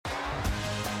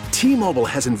T-Mobile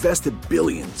has invested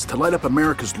billions to light up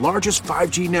America's largest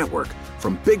 5G network,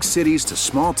 from big cities to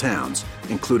small towns,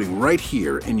 including right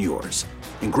here in yours.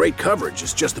 And great coverage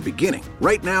is just the beginning.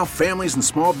 Right now, families and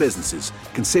small businesses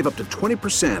can save up to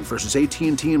 20% versus AT&T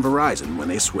and Verizon when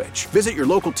they switch. Visit your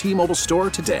local T-Mobile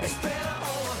store today.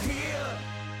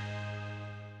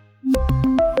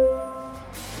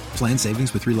 Plan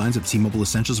savings with 3 lines of T-Mobile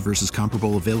Essentials versus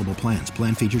comparable available plans.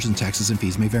 Plan features and taxes and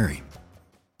fees may vary.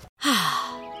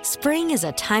 Spring is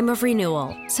a time of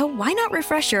renewal, so why not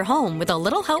refresh your home with a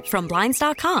little help from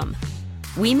Blinds.com?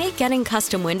 We make getting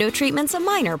custom window treatments a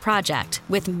minor project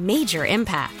with major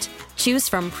impact. Choose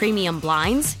from premium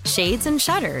blinds, shades, and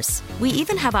shutters. We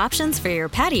even have options for your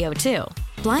patio, too.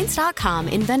 Blinds.com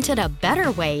invented a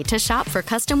better way to shop for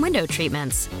custom window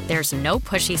treatments. There's no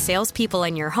pushy salespeople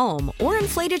in your home or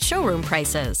inflated showroom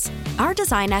prices. Our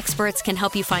design experts can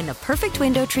help you find the perfect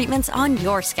window treatments on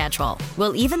your schedule.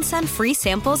 We'll even send free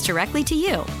samples directly to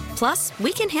you. Plus,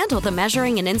 we can handle the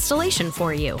measuring and installation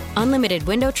for you. Unlimited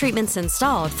window treatments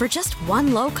installed for just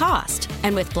one low cost.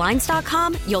 And with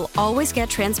Blinds.com, you'll always get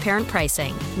transparent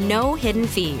pricing. No hidden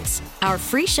fees. Our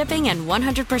free shipping and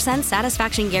 100%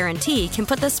 satisfaction guarantee can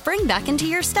put the spring back into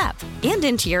your step and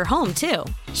into your home, too.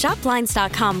 Shop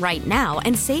Blinds.com right now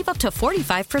and save up to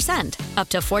 45%. Up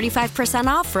to 45%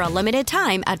 off for a limited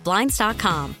time at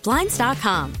Blinds.com.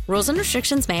 Blinds.com. Rules and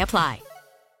restrictions may apply.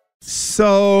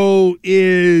 So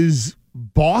is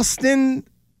Boston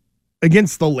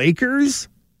against the Lakers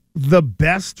the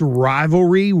best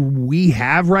rivalry we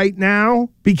have right now?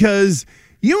 Because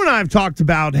you and I have talked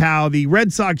about how the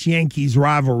Red Sox-Yankees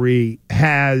rivalry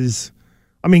has,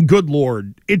 I mean, good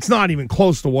Lord, it's not even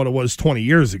close to what it was 20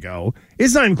 years ago.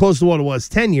 It's not even close to what it was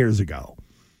 10 years ago.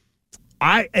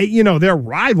 They're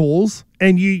rivals,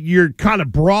 and you're kind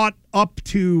of brought up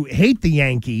to hate the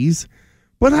Yankees,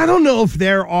 but I don't know if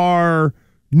there are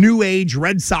new age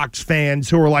Red Sox fans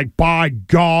who are like, by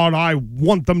God, I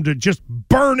want them to just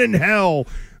burn in hell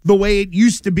the way it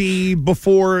used to be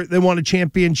before they won a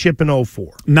championship in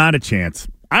 2004. Not a chance.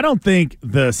 I don't think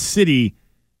the city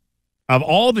of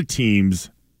all the teams.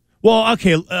 Well,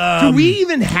 okay. Do we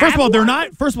even have First of all, one? they're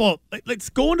not. First of all, let's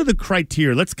go into the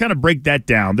criteria. Let's kind of break that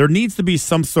down. There needs to be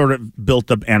some sort of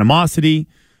built-up animosity.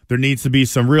 There needs to be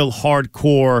some real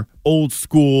hardcore,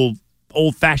 old-school,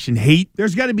 old-fashioned hate.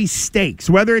 There's got to be stakes,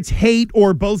 whether it's hate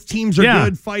or both teams are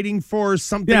good fighting for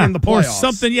something in the playoffs.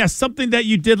 Or something that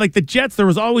you did. Like the Jets, there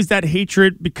was always that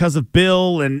hatred because of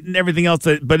Bill and everything else.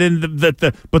 But in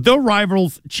but their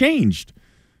rivals changed.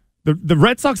 The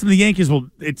Red Sox and the Yankees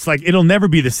it's like it'll never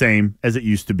be the same as it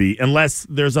used to be unless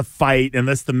there's a fight,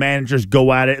 unless the managers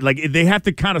go at it. Like they have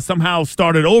to kind of somehow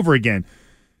start it over again.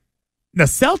 The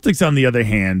Celtics, on the other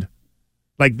hand,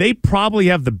 like they probably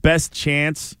have the best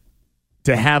chance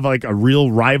to have like a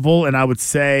real rival, and I would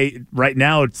say right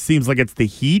now it seems like it's the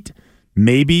Heat,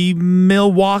 maybe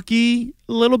Milwaukee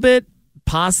a little bit,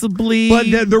 possibly. But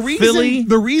Philly.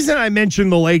 the reason I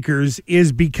mentioned the Lakers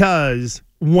is because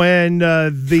when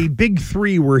the Big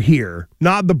Three were here,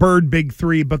 not the Bird Big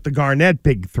Three, but the Garnett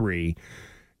Big Three,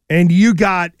 and you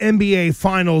got NBA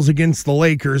Finals against the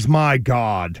Lakers, my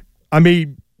God. I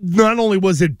mean, not only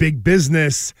was it big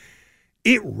business,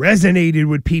 it resonated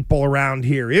with people around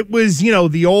here. It was,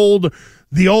 the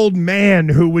old man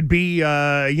who would be,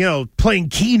 playing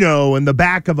Keno in the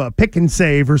back of a pick and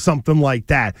save or something like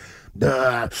that.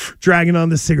 Dragging on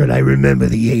the cigarette. I remember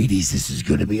the 80s. This is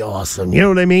going to be awesome. You know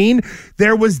what I mean?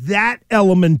 There was that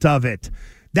element of it.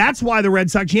 That's why the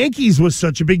Red Sox-Yankees was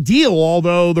such a big deal,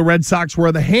 although the Red Sox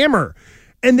were the hammer.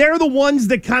 And they're the ones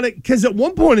that kind of, because at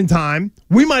one point in time,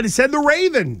 we might have said the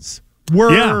Ravens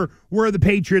were the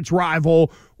Patriots'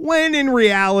 rival, when in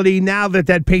reality, now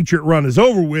that Patriot run is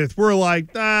over with, we're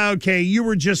like, okay, you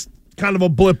were just kind of a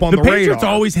blip on the radar. The Patriots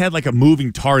always had like a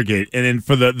moving target, and then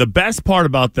for the best part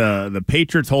about the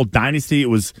Patriots' whole dynasty,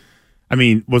 was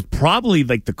probably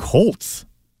like the Colts.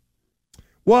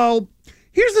 Well,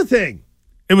 here's the thing.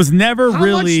 It was never How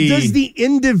really. much does the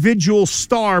individual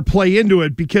star play into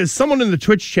it? Because someone in the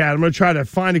Twitch chat, I'm going to try to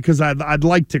find it because I'd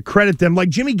like to credit them. Like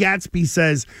Jimmy Gatsby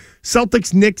says,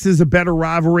 Celtics-Knicks is a better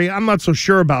rivalry. I'm not so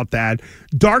sure about that.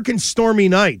 Dark and stormy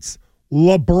nights.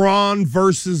 LeBron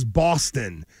versus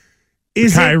Boston.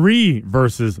 Kyrie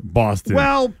versus Boston.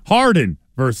 Well, Harden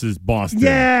versus Boston.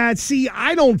 Yeah, see,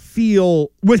 I don't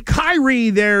feel... With Kyrie,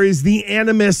 there is the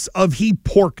animus of he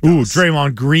porked us.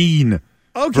 Draymond Green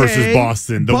versus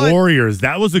Boston. The Warriors,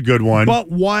 that was a good one.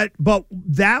 But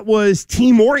that was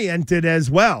team-oriented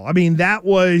as well. I mean, that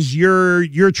was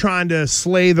you're trying to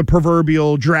slay the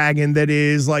proverbial dragon that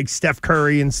is like Steph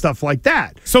Curry and stuff like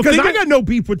that. Because I got no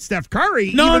beef with Steph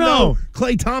Curry. Though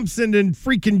Klay Thompson and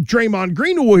freaking Draymond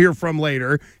Green, who we'll hear from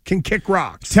later, can kick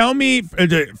rocks. Tell me,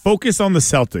 focus on the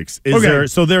Celtics.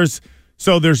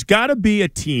 There's got to be a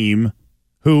team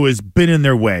who has been in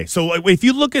their way. So if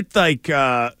you look at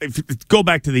if you go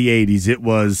back to the 80s, it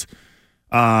was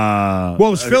it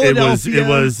was Philadelphia. It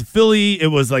was Philly. It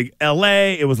was like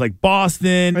L.A. It was like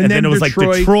Boston, and then it was Detroit.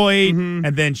 like Detroit,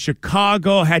 and then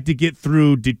Chicago had to get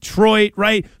through Detroit,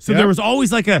 right? So there was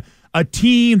always like a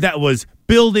team that was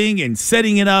building and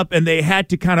setting it up, and they had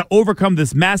to kind of overcome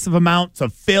this massive amounts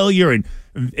of failure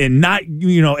and not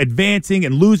advancing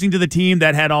and losing to the team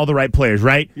that had all the right players,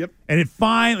 right? Yep. And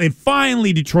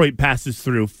finally Detroit passes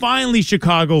through. Finally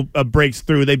Chicago breaks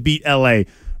through. They beat LA,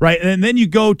 right? And then you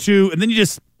go to, and then you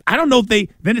just, I don't know if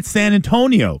then it's San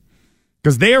Antonio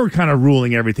because they were kind of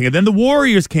ruling everything. And then the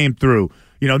Warriors came through.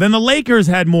 Then the Lakers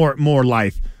had more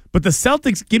life. But the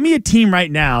Celtics, give me a team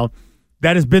right now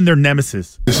that has been their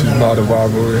nemesis. This is not a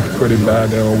rivalry. Pretty bad.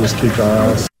 They always kick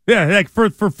our ass. Yeah, like for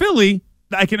Philly,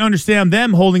 I can understand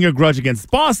them holding a grudge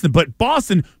against Boston, but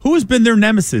Boston, who has been their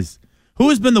nemesis? Who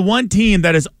has been the one team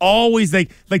that is always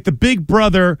like the big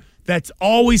brother that's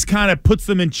always kind of puts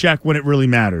them in check when it really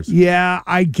matters? Yeah,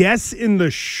 I guess in the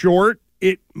short,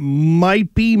 it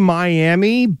might be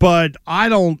Miami, but I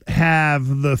don't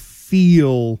have the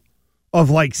feel of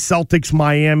like Celtics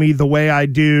Miami the way I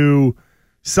do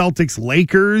Celtics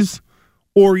Lakers.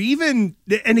 Or even,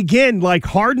 and again, like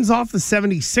Harden's off the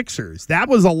 76ers. That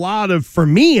was a lot of, for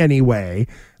me anyway,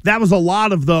 that was a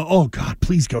lot of the, oh God,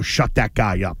 please go shut that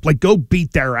guy up. Like go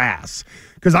beat their ass.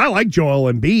 Because I like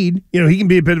Joel Embiid. He can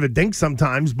be a bit of a dink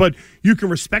sometimes, but you can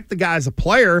respect the guy as a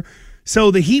player. So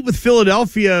the heat with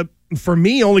Philadelphia, for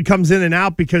me, only comes in and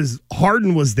out because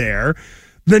Harden was there.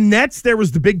 The Nets, there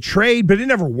was the big trade, but it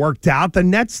never worked out. The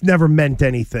Nets never meant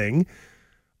anything.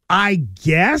 I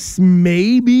guess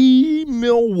maybe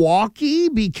Milwaukee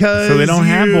because so they don't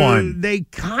have one. They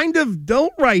kind of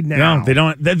don't right now. No, they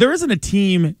don't. There isn't a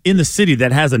team in the city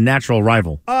that has a natural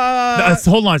rival.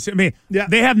 Hold on. I mean,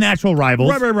 they have natural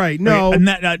rivals. Right. No,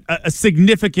 a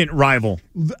significant rival.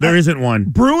 There isn't one.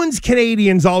 Bruins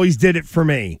Canadians always did it for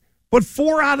me, but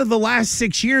 4 out of the last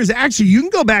 6 years, actually, you can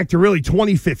go back to really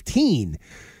 2015.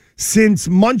 Since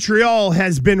Montreal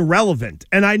has been relevant.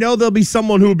 And I know there'll be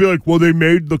someone who will be like, well, they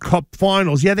made the Cup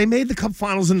Finals. Yeah, they made the Cup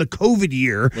Finals in the COVID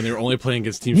year. When they were only playing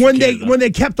against teams when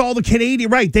they kept all the Canadian,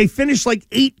 right. They finished like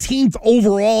 18th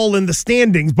overall in the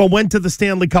standings, but went to the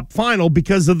Stanley Cup Final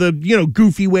because of the,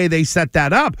 goofy way they set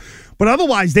that up. But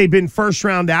otherwise, they've been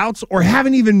first-round outs or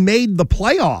haven't even made the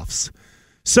playoffs.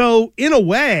 So, in a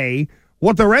way,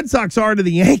 what the Red Sox are to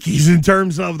the Yankees in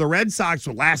terms of the Red Sox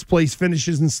with last-place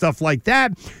finishes and stuff like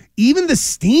that, even the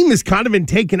steam has kind of been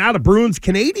taken out of Bruins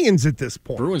Canadians at this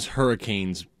point. Bruins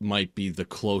Hurricanes might be the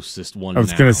closest one. I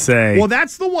was going to say. Well,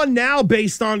 that's the one now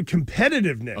based on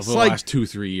competitiveness. Of the last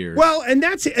 2-3 years. Well, and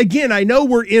that's, again, I know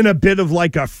we're in a bit of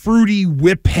like a fruity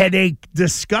whip headache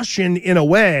discussion in a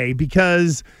way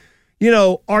because,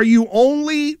 are you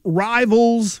only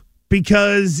rivals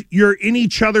because you're in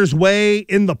each other's way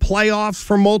in the playoffs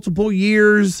for multiple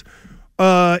years?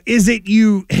 Is it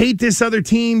you hate this other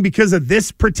team because of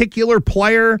this particular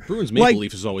player? Bruins Maple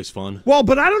Leaf is always fun. Well,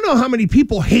 but I don't know how many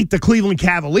people hate the Cleveland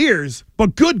Cavaliers,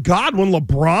 but good God, when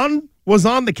LeBron was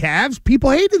on the Cavs, people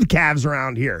hated the Cavs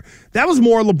around here. That was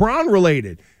more LeBron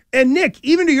related. And Nick,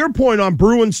 even to your point on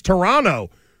Bruins Toronto,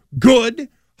 good.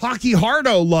 Hockey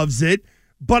Hardo loves it.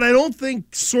 But I don't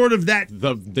think sort of that...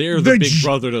 They're the big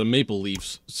brother to the Maple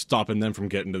Leafs, stopping them from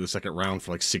getting to the second round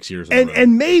for like 6 years.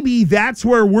 And maybe that's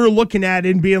where we're looking at it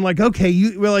and being like, okay,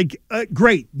 we're like,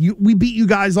 great, we beat you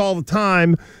guys all the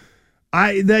time.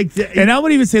 And I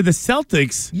would even say the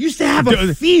Celtics... used to have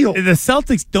a feel. The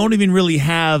Celtics don't even really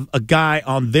have a guy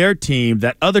on their team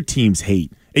that other teams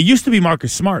hate. It used to be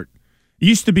Marcus Smart. It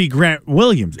used to be Grant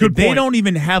Williams. Good point. They don't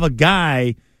even have a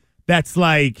guy that's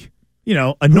like...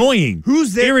 annoying.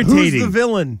 Who's there? Irritating. Who's the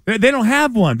villain? They don't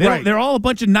have one. Right. They're all a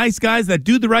bunch of nice guys that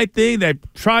do the right thing, that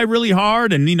try really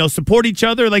hard and, support each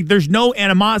other. Like, there's no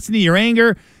animosity or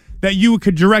anger that you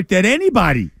could direct at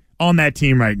anybody on that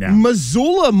team right now.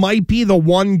 Missoula might be the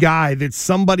one guy that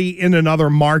somebody in another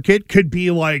market could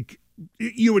be like,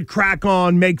 you would crack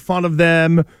on, make fun of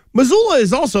them. Missoula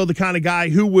is also the kind of guy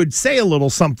who would say a little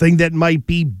something that might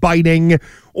be biting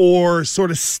or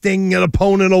sort of sting an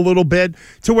opponent a little bit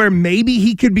to where maybe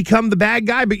he could become the bad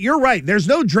guy. But you're right. There's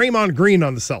no Draymond Green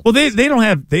on the Celtics. Well, they don't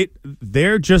have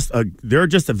they're just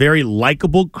a very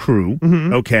likable crew,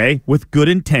 okay, with good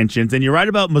intentions. And you're right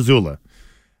about Missoula,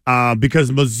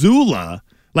 because Missoula.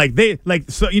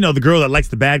 The girl that likes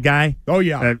the bad guy. Oh,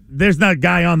 yeah. There's not a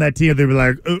guy on that team. They'd be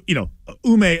like,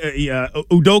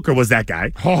 Udoka was that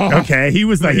guy. Okay, he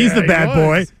was he's the bad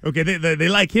boy. Okay, they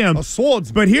like him. A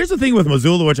swordsman. But here's the thing with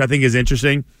Missoula, which I think is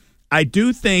interesting. I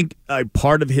do think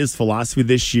part of his philosophy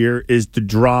this year is to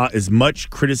draw as much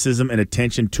criticism and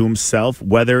attention to himself,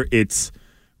 whether it's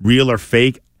real or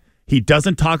fake. He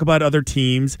doesn't talk about other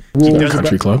teams.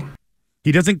 Country club.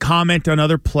 He doesn't comment on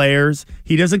other players.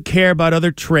 He doesn't care about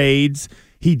other trades.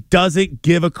 He doesn't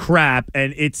give a crap,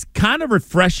 and it's kind of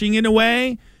refreshing in a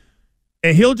way.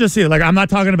 And he'll just say, I'm not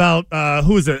talking about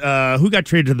who got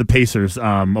traded to the Pacers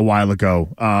a while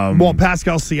ago.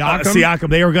 Pascal Siakam. Siakam.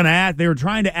 They were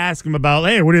trying to ask him about,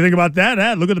 hey, what do you think about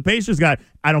that? Look at the Pacers guy.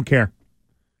 I don't care.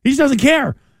 He just doesn't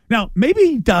care. Now, maybe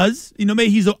he does. Maybe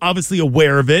he's obviously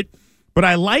aware of it. But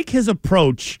I like his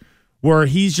approach where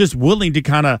he's just willing to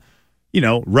kind of,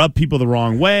 rub people the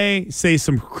wrong way, say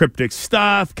some cryptic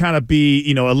stuff, kind of be,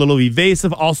 a little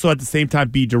evasive, also at the same time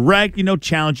be direct,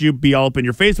 challenge you, be all up in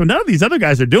your face. But none of these other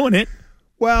guys are doing it.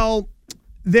 Well,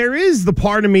 there is the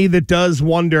part of me that does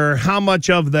wonder how much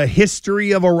of the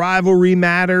history of a rivalry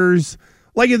matters.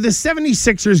 Like if the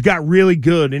 76ers got really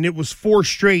good and it was 4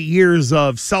 straight years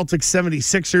of Celtics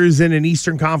 76ers in an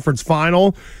Eastern Conference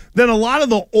final, then a lot of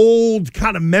the old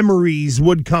kind of memories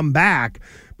would come back.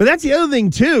 But that's the other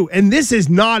thing, too, and this is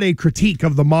not a critique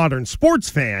of the modern sports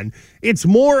fan. It's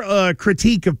more a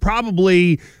critique of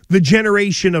probably the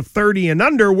generation of 30 and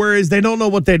under, whereas they don't know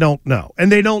what they don't know,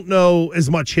 and they don't know as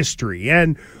much history.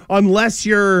 And unless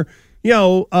you're,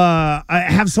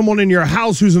 have someone in your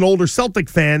house who's an older Celtic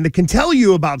fan that can tell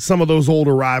you about some of those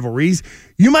older rivalries,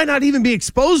 you might not even be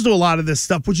exposed to a lot of this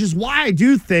stuff, which is why I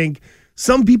do think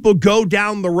some people go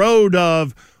down the road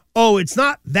of, oh, it's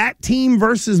not that team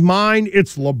versus mine,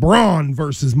 it's LeBron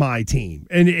versus my team.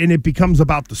 And it becomes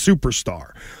about the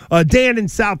superstar. Dan in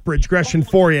Southbridge, Gresh and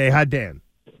Fauria. Hi, Dan.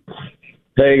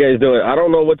 How you guys doing? I don't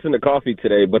know what's in the coffee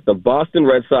today, but the Boston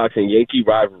Red Sox and Yankee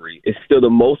rivalry is still the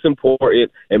most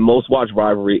important and most watched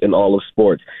rivalry in all of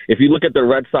sports. If you look at the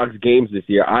Red Sox games this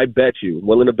year, I bet you,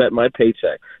 willing to bet my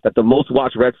paycheck, that the most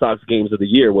watched Red Sox games of the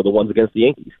year were the ones against the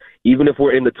Yankees. Even if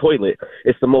we're in the toilet,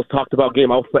 it's the most talked about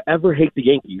game. I'll forever hate the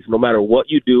Yankees, no matter what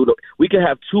you do. We could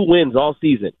have 2 wins all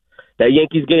season. That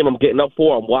Yankees game I'm getting up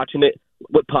for, I'm watching it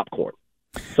with popcorn.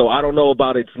 So I don't know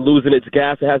about it's losing its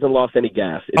gas. It hasn't lost any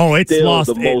gas. It's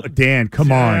lost. Dan, come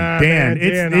on. Dan,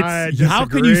 it's how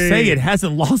can you say it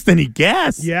hasn't lost any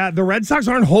gas? Yeah, the Red Sox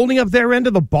aren't holding up their end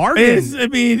of the bargain.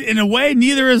 In a way,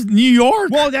 neither is New York.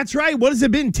 Well, that's right. What has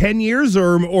it been, 10 years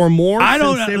or more? I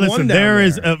don't know. Listen,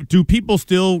 do people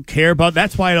still care about?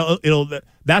 That's why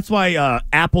That's why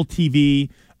Apple TV,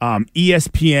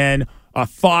 ESPN.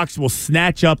 Fox will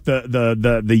snatch up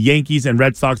the Yankees and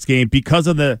Red Sox game because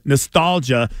of the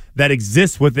nostalgia that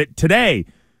exists with it today.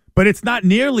 But it's not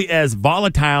nearly as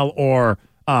volatile or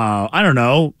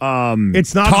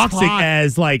it's not toxic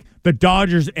as like the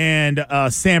Dodgers and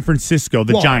San Francisco,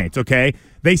 the Giants. Okay,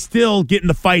 they still get in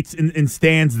the fights in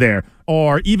stands there,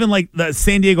 or even like the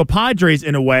San Diego Padres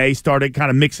in a way started kind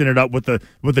of mixing it up with the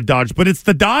Dodgers. But it's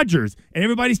the Dodgers, and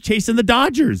everybody's chasing the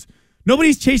Dodgers.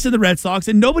 Nobody's chasing the Red Sox,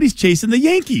 and nobody's chasing the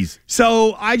Yankees.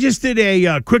 So I just did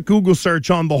a quick Google search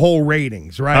on the whole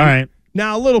ratings, right? All right.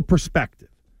 Now, a little perspective.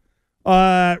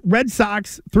 Red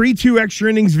Sox 3-2 extra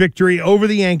innings victory over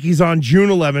the Yankees on June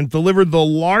 11th delivered the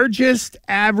largest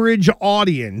average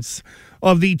audience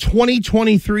of the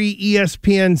 2023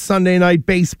 ESPN Sunday Night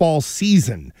Baseball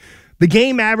season. The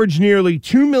game averaged nearly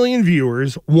 2 million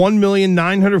viewers,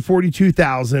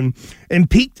 1,942,000, and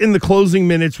peaked in the closing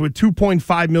minutes with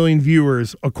 2.5 million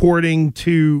viewers, according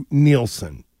to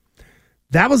Nielsen.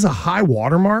 That was a high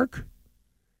watermark.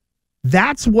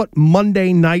 That's what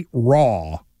Monday Night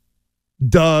Raw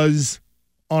does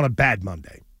on a bad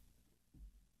Monday.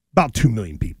 About 2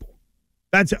 million people.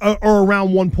 That's or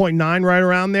around 1.9, right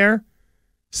around there.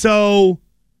 So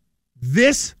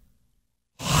this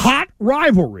hot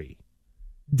rivalry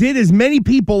did as many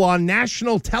people on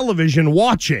national television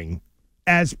watching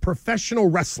as professional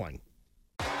wrestling.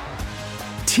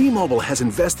 T-Mobile has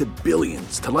invested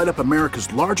billions to light up America's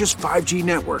largest 5G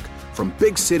network, from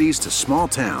big cities to small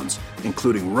towns,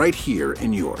 including right here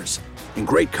in yours. And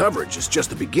great coverage is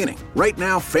just the beginning. Right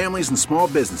now, families and small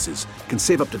businesses can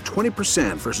save up to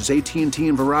 20% versus AT&T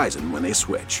and Verizon when they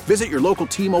switch. Visit your local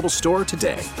T-Mobile store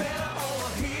today.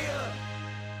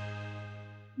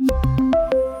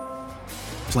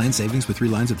 Plan savings with 3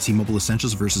 lines of T-Mobile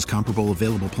Essentials versus comparable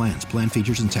available plans. Plan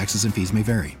features and taxes and fees may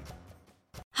vary.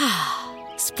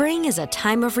 Spring is a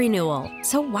time of renewal,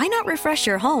 so why not refresh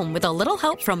your home with a little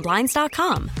help from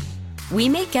Blinds.com? We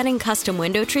make getting custom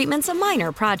window treatments a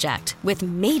minor project with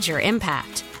major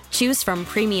impact. Choose from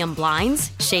premium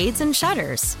blinds, shades, and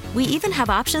shutters. We even have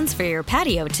options for your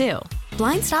patio, too.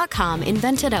 Blinds.com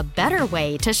invented a better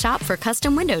way to shop for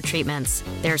custom window treatments.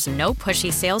 There's no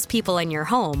pushy salespeople in your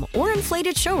home or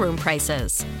inflated showroom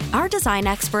prices. Our design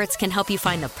experts can help you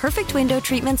find the perfect window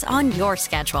treatments on your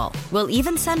schedule. We'll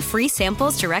even send free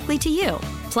samples directly to you.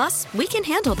 Plus, we can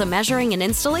handle the measuring and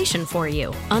installation for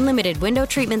you. Unlimited window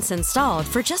treatments installed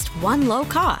for just one low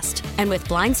cost. And with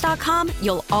Blinds.com,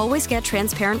 you'll always get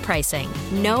transparent pricing.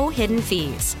 No hidden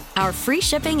fees. Our free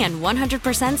shipping and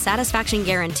 100% satisfaction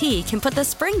guarantee can put the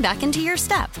spring back into your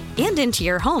step and into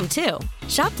your home, too.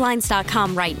 Shop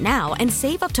Blinds.com right now and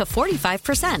save up to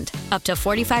 45%. Up to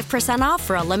 45% off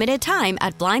for a limited time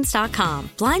at Blinds.com.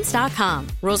 Blinds.com.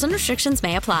 Rules and restrictions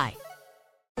may apply.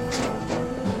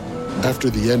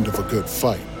 After the end of a good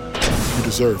fight, you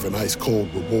deserve an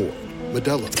ice-cold reward.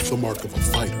 Modelo is the mark of a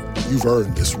fighter. You've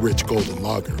earned this rich golden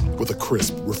lager with a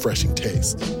crisp, refreshing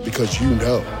taste. Because you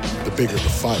know, the bigger the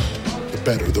fight, the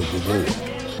better the reward.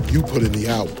 You put in the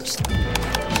hours,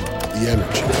 the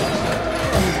energy,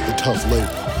 the tough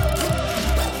labor.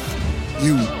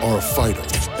 You are a fighter,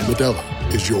 and Modelo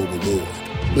is your reward.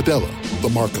 Modelo, the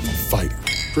mark of a fighter.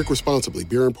 Drink responsibly.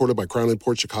 Beer imported by Crown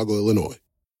Imports, Chicago, Illinois.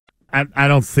 I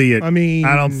don't see it. I mean,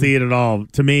 I don't see it at all.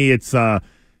 To me, it's the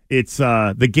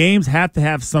games have to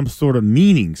have some sort of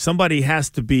meaning. Somebody has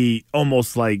to be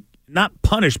almost like not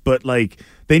punished, but like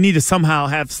they need to somehow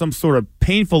have some sort of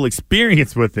painful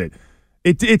experience with it.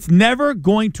 It's never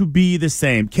going to be the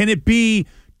same. Can it be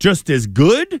just as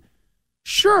good?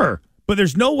 Sure, but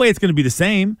there's no way it's going to be the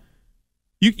same.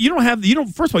 You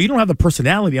don't first of all, you don't have the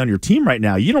personality on your team right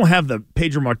now. You don't have the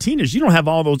Pedro Martinez. You don't have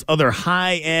all those other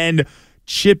high end,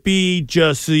 chippy,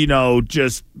 just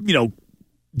dudes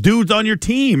on your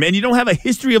team, and you don't have a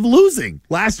history of losing.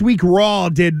 Last week, Raw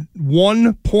did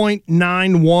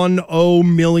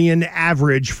 1.910 million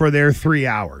average for their 3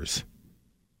 hours.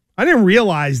 I didn't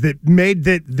realize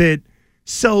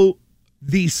so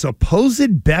the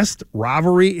supposed best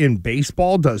rivalry in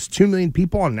baseball does 2 million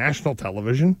people on national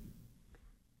television.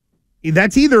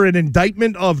 That's either an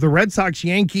indictment of the Red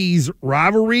Sox-Yankees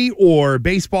rivalry or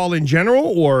baseball in general,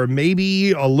 or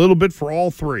maybe a little bit for all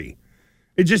three.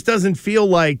 It just doesn't feel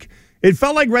like – it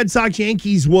felt like Red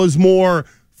Sox-Yankees was more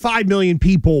 5 million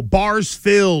people, bars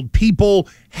filled, people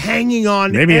hanging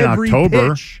on maybe every in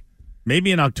October. pitch.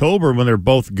 Maybe in October when they're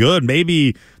both good.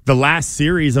 Maybe the last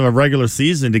series of a regular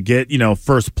season to get,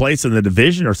 first place in the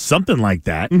division or something like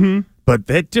that. Mm-hmm. But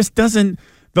that just doesn't –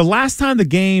 the last time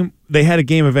they had a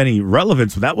game of any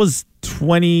relevance, that was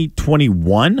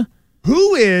 2021.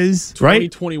 Who is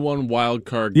 2021 wild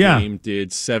card game did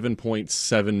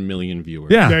 7.7 million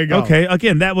viewers. Yeah, there you go. Okay.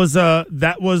 Again, that was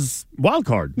wild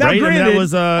card. Now, right? granted, that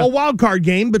was a wild card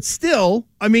game, but still,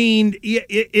 I mean,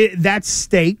 that's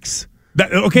stakes.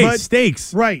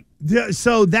 Stakes. Right.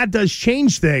 So that does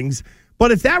change things.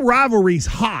 But if that rivalry's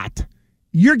hot,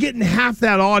 you're getting half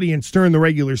that audience during the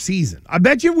regular season. I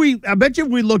bet you if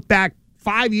we look back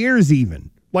 5 years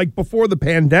even, like before the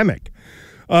pandemic,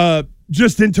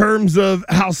 just in terms of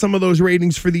how some of those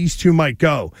ratings for these two might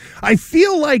go. I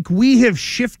feel like we have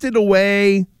shifted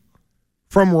away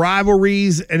from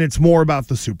rivalries, and it's more about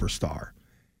the superstar.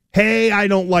 Hey, I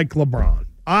don't like LeBron.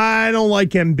 I don't like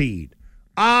Embiid.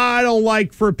 I don't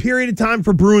like, for a period of time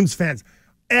for Bruins fans,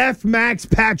 F Max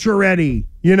Pacioretty.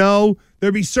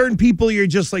 There'd be certain people you're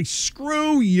just like,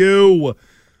 screw you.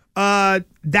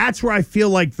 That's where I feel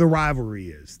like the rivalry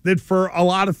is. That for a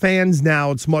lot of fans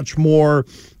now, it's much more,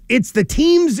 it's the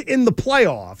teams in the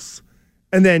playoffs,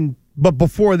 but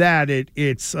before that,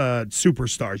 it's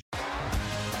superstars.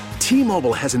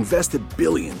 T-Mobile has invested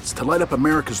billions to light up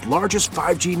America's largest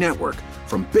 5G network,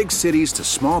 from big cities to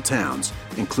small towns,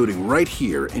 including right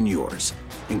here in yours.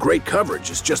 And great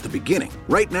coverage is just the beginning.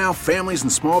 Right now, families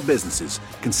and small businesses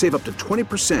can save up to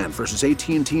 20% versus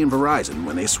AT&T and Verizon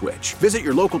when they switch. Visit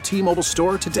your local T-Mobile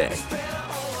store today.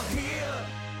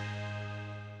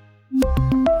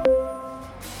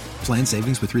 Plan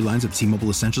savings with 3 lines of T-Mobile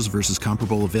Essentials versus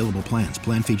comparable available plans.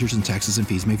 Plan features and taxes and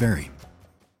fees may vary.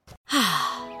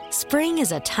 Spring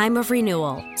is a time of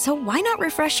renewal, so why not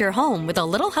refresh your home with a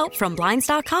little help from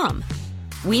Blinds.com?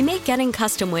 We make getting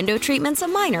custom window treatments a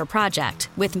minor project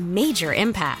with major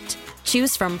impact.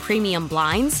 Choose from premium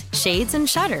blinds, shades, and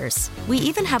shutters. We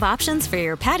even have options for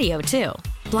your patio, too.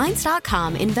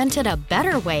 Blinds.com invented a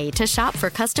better way to shop for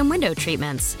custom window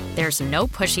treatments. There's no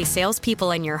pushy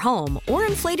salespeople in your home or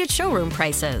inflated showroom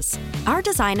prices. Our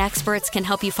design experts can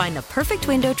help you find the perfect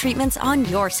window treatments on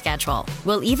your schedule.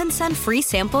 We'll even send free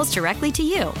samples directly to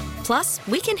you. Plus,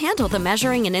 we can handle the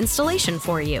measuring and installation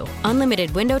for you.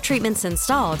 Unlimited window treatments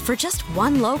installed for just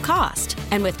one low cost.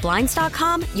 And with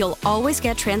Blinds.com, you'll always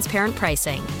get transparent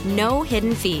pricing. No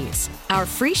hidden fees. Our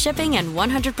free shipping and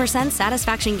 100%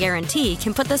 satisfaction guarantee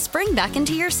can put the spring back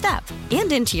into your step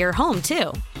and into your home,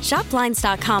 too. Shop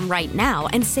Blinds.com right now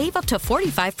and save up to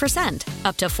 45%.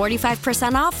 Up to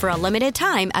 45% off for a limited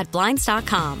time at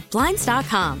Blinds.com.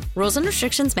 Blinds.com. Rules and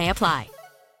restrictions may apply.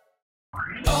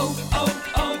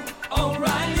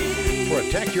 O'Reilly.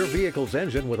 Protect your vehicle's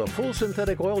engine with a full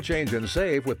synthetic oil change and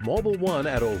save with Mobile One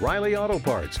at O'Reilly Auto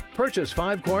Parts. Purchase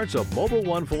 5 quarts of Mobile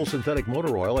One full synthetic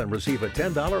motor oil and receive a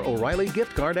 $10 O'Reilly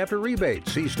gift card after rebate.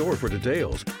 See store for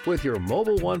details. With your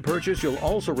Mobile One purchase, you'll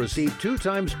also receive 2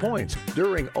 times points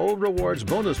during O Rewards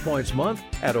Bonus Points Month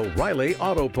at O'Reilly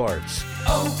Auto Parts.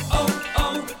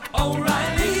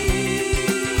 O'Reilly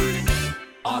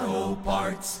Auto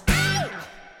Parts.